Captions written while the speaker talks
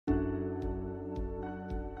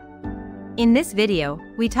In this video,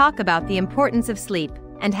 we talk about the importance of sleep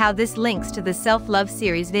and how this links to the self-love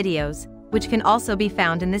series videos, which can also be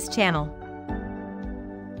found in this channel.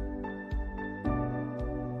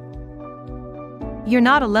 You're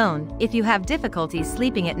not alone if you have difficulties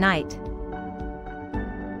sleeping at night.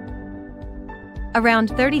 Around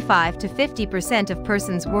 35 to 50% of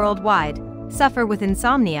persons worldwide suffer with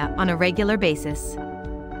insomnia on a regular basis.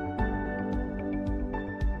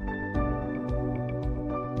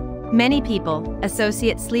 Many people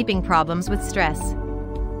associate sleeping problems with stress.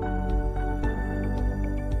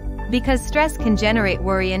 Because stress can generate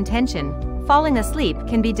worry and tension, falling asleep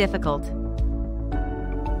can be difficult.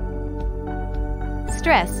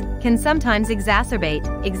 Stress can sometimes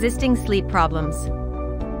exacerbate existing sleep problems.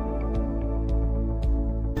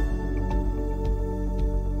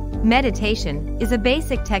 Meditation is a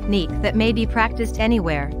basic technique that may be practiced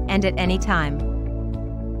anywhere and at any time.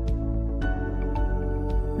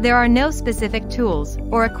 There are no specific tools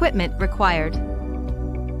or equipment required.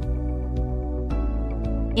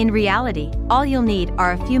 In reality, all you'll need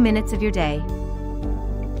are a few minutes of your day.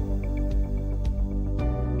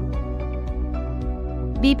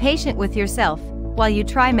 Be patient with yourself while you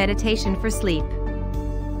try meditation for sleep.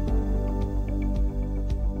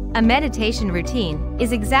 A meditation routine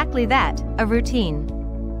is exactly that, a routine.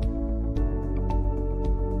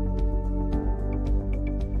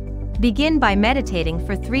 Begin by meditating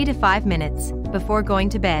for 3 to 5 minutes before going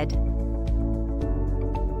to bed.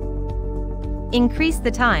 Increase the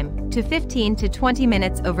time to 15 to 20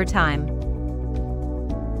 minutes over time.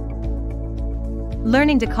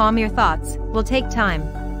 Learning to calm your thoughts will take time.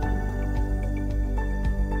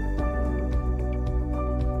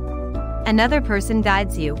 Another person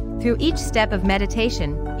guides you through each step of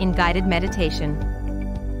meditation in guided meditation.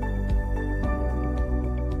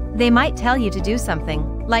 They might tell you to do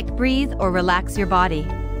something, like breathe or relax your body.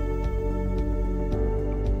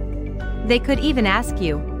 They could even ask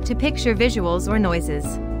you to picture visuals or noises.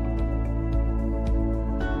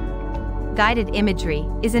 Guided imagery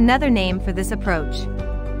is another name for this approach.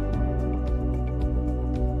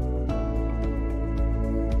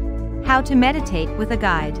 How to meditate with a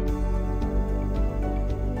guide.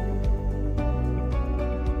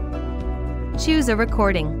 Choose a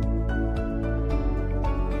recording.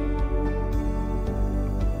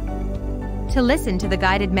 To listen to the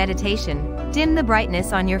guided meditation, dim the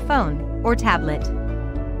brightness on your phone or tablet.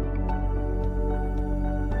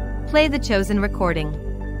 Play the chosen recording.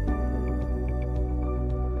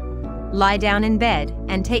 Lie down in bed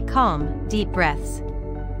and take calm, deep breaths.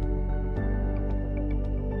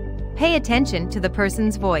 Pay attention to the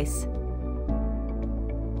person's voice.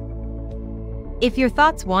 If your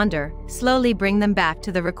thoughts wander, slowly bring them back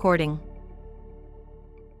to the recording.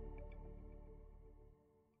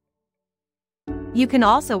 You can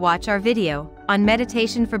also watch our video on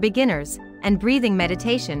meditation for beginners and breathing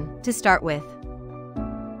meditation to start with.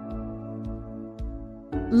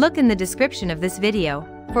 Look in the description of this video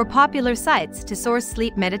for popular sites to source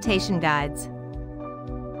sleep meditation guides.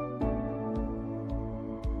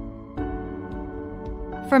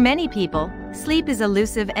 For many people, sleep is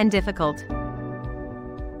elusive and difficult.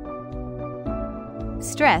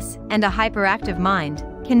 Stress and a hyperactive mind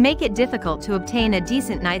can make it difficult to obtain a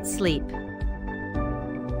decent night's sleep.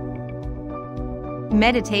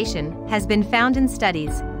 Meditation has been found in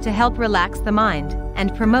studies to help relax the mind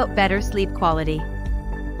and promote better sleep quality.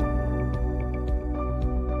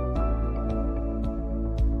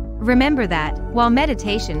 Remember that, while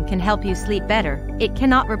meditation can help you sleep better, it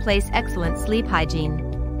cannot replace excellent sleep hygiene.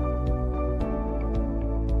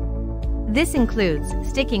 This includes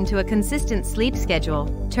sticking to a consistent sleep schedule,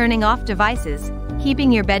 turning off devices, keeping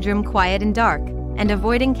your bedroom quiet and dark, and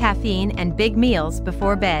avoiding caffeine and big meals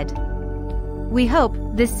before bed. We hope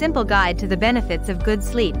this simple guide to the benefits of good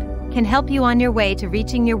sleep can help you on your way to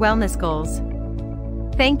reaching your wellness goals.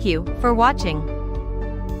 Thank you for watching.